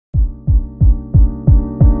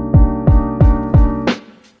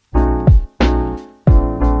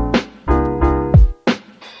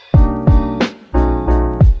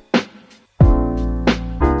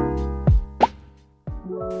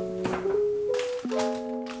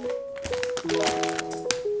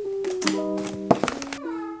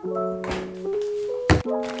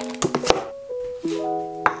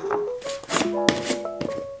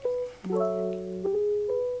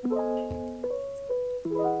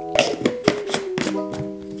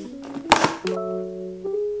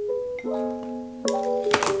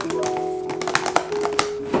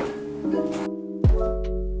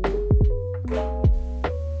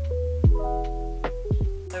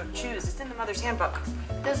User's Handbook.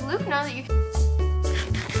 Does Luke know that you can...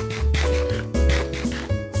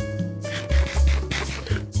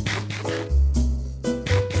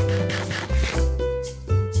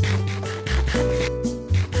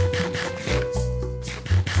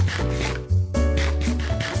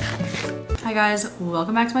 Hi guys,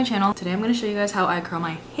 welcome back to my channel. Today I'm going to show you guys how I curl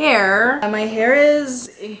my hair. My hair is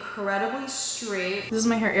incredibly straight. This is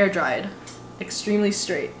my hair air dried. Extremely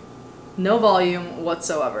straight. No volume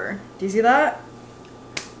whatsoever. Do you see that?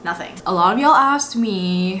 Nothing. A lot of y'all asked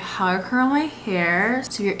me how I curl my hair.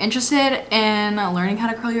 So if you're interested in learning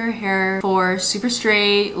how to curl your hair for super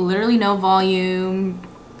straight, literally no volume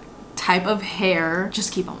type of hair,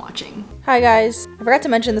 just keep on watching. Hi guys, I forgot to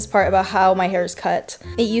mention this part about how my hair is cut.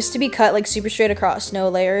 It used to be cut like super straight across, no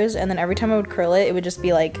layers, and then every time I would curl it, it would just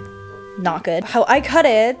be like not good. How I cut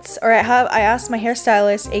it, or I asked my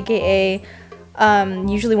hairstylist, aka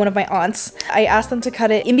usually one of my aunts, I asked them to cut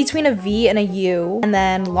it in between a V and a U, and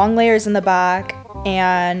then long layers in the back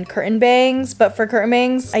and curtain bangs. But for curtain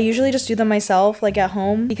bangs, I usually just do them myself, like at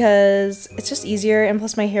home, because it's just easier, and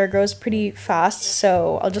plus my hair grows pretty fast,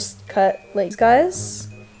 so I'll just cut like these guys.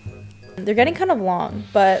 They're getting kind of long,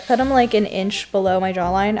 but cut them like an inch below my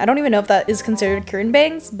jawline. I don't even know if that is considered curtain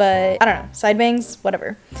bangs, but I don't know, side bangs,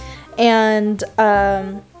 whatever. And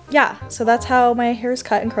yeah, so that's how my hair is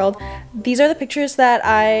cut and curled. These are the pictures that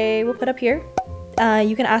I will put up here.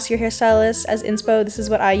 You can ask your hairstylist as inspo. This is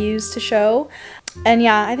what I use to show. And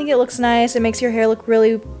yeah, I think it looks nice. It makes your hair look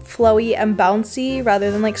really flowy and bouncy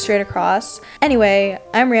rather than like straight across. Anyway,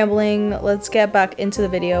 I'm rambling. Let's get back into the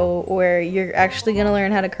video where you're actually gonna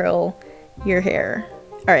learn how to curl your hair.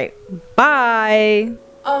 All right, bye.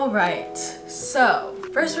 All right, so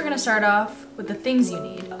first we're gonna start off with the things you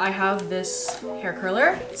need. I have this hair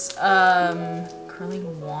curler. It's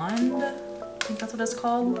curling wand, I think that's what it's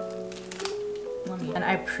called. And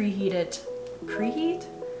I preheat it. Preheat?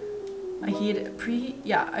 I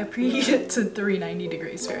preheat it to 390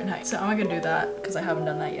 degrees Fahrenheit. So I'm not gonna do that because I haven't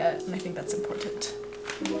done that yet, and I think that's important.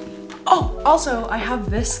 Oh, also I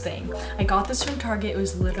have this thing. I got this from Target. It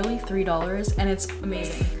was literally $3 and it's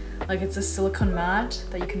amazing. Like, it's a silicone mat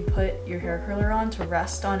that you can put your hair curler on to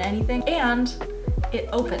rest on anything, and it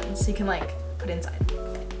opens so you can like put it inside.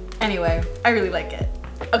 Anyway, I really like it.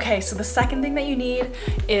 Okay, so the second thing that you need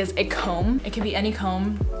is a comb. It can be any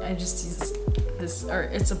comb. I just use this, or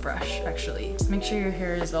it's a brush actually. Just make sure your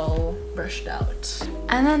hair is all brushed out.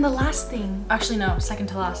 And then the last thing, actually no, second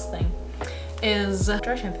to last thing, is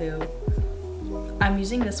dry shampoo. I'm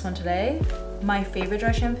using this one today. My favorite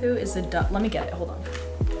dry shampoo is the Dove. Let me get it, hold on.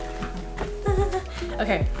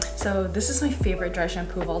 Okay, so this is my favorite dry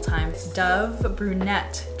shampoo of all time. It's Dove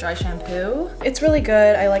Brunette dry shampoo. It's really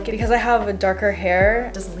good. I like it because I have a darker hair.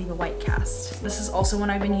 It doesn't leave a white cast. This is also one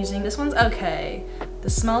I've been using. This one's okay. The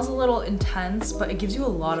smell's a little intense, but it gives you a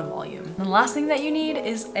lot of volume. And the last thing that you need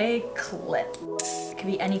is a clip. It can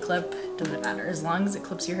be any clip, doesn't matter, as long as it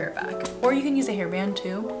clips your hair back. Or you can use a hairband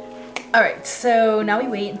too. All right, so now we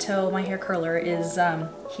wait until my hair curler is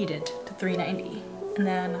heated to 390. And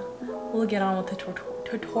then we'll get on with the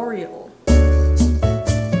tutorial.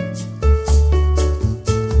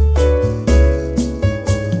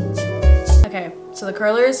 Okay, so the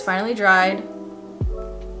curler is finally dried.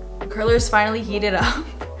 The curler is finally heated up.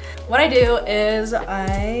 What I do is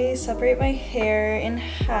I separate my hair in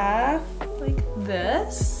half like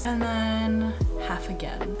this, and then half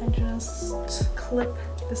again. I just clip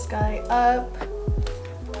this guy up.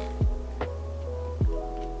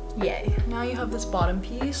 Yay. Now you have this bottom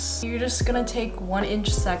piece. You're just gonna take 1-inch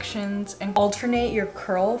sections and alternate your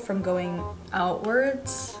curl from going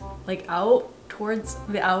outwards, like out towards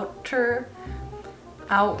the outward,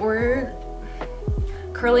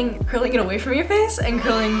 curling it away from your face and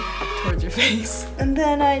curling towards your face. And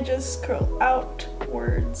then I just curl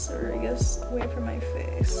outwards, or I guess away from my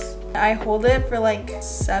face. I hold it for like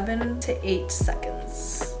 7 to 8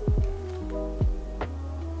 seconds.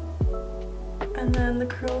 And then the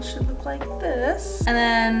curl should look like this. And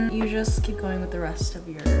then you just keep going with the rest of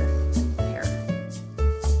your hair.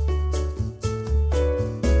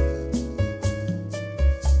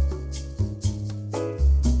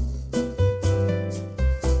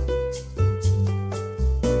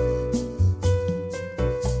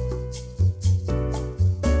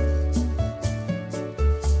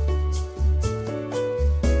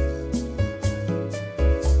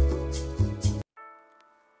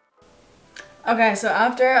 Okay, so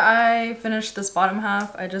after I finish this bottom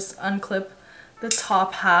half, I just unclip the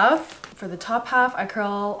top half. For the top half, I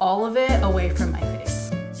curl all of it away from my face.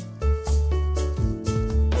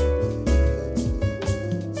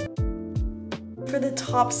 For the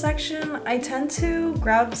top section, I tend to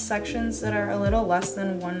grab sections that are a little less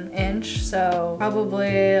than 1 inch, so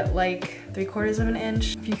probably like 3/4 of an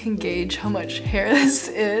inch, if you can gauge how much hair this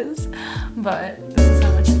is, but this is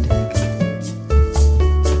how much I take.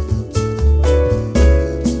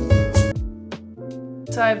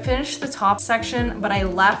 So I finished the top section, but I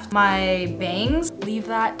left my bangs. Leave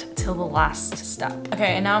that till the last step.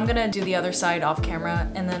 Okay, and now I'm gonna do the other side off camera,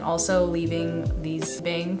 and then also leaving these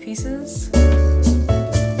bang pieces.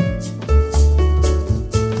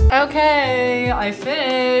 Okay, I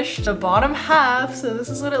finished the bottom half, so this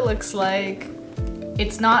is what it looks like.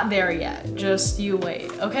 It's not there yet, just you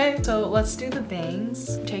wait, okay? So let's do the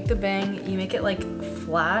bangs. Take the bang, you make it like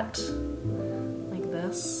flat, like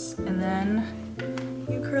this, and then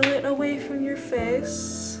you curl it away from your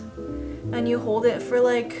face, and you hold it for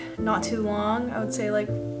like not too long. I would say like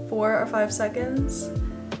 4 or 5 seconds.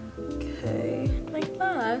 Okay, like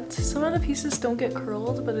that. Some of the pieces don't get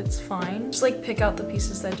curled, but it's fine. Just like pick out the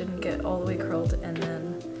pieces that didn't get all the way curled and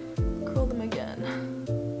then curl them again.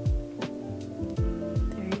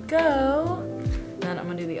 There you go. Then I'm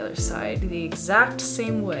gonna do the other side the exact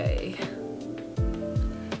same way.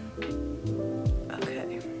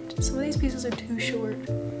 Some of these pieces are too short.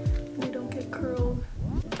 They don't get curled.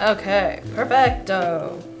 Okay,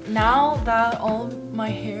 perfecto. Now that all of my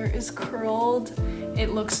hair is curled,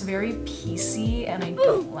 it looks very piecey and I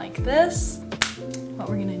don't like this. What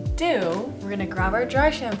we're gonna do, we're gonna grab our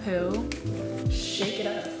dry shampoo, shake it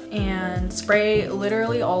up, and spray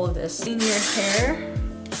literally all of this in your hair.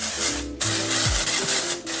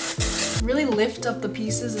 Really lift up the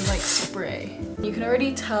pieces and like spray. You can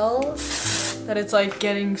already tell that it's like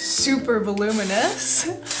getting super voluminous.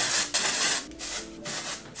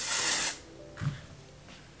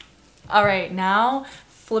 All right, now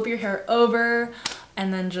flip your hair over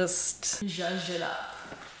and then just zhuzh it up.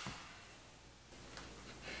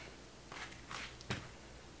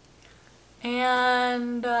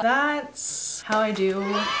 And that's how I do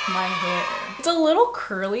my hair. It's a little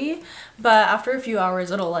curly, but after a few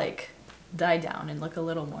hours it'll like die down and look a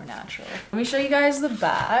little more natural. Let me show you guys the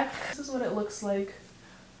back. This is what it looks like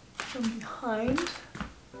from behind.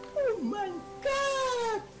 Oh my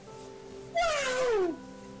god! Wow!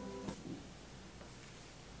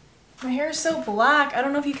 My hair is so black. I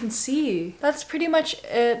don't know if you can see. That's pretty much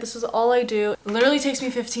it. This is all I do. It literally takes me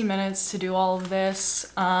 15 minutes to do all of this.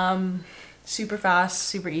 Super fast,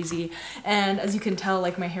 super easy, and as you can tell,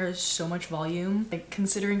 like my hair is so much volume, like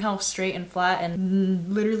considering how straight and flat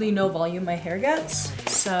and literally no volume my hair gets.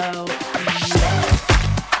 So yeah.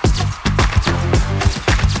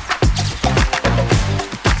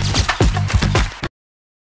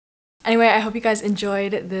 Anyway, I hope you guys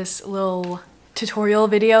enjoyed this little tutorial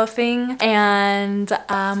video thing, and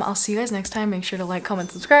I'll see you guys next time. Make sure to like,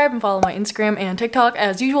 comment, subscribe, and follow my Instagram and TikTok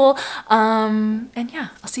as usual. And yeah,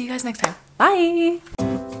 I'll see you guys next time. Bye!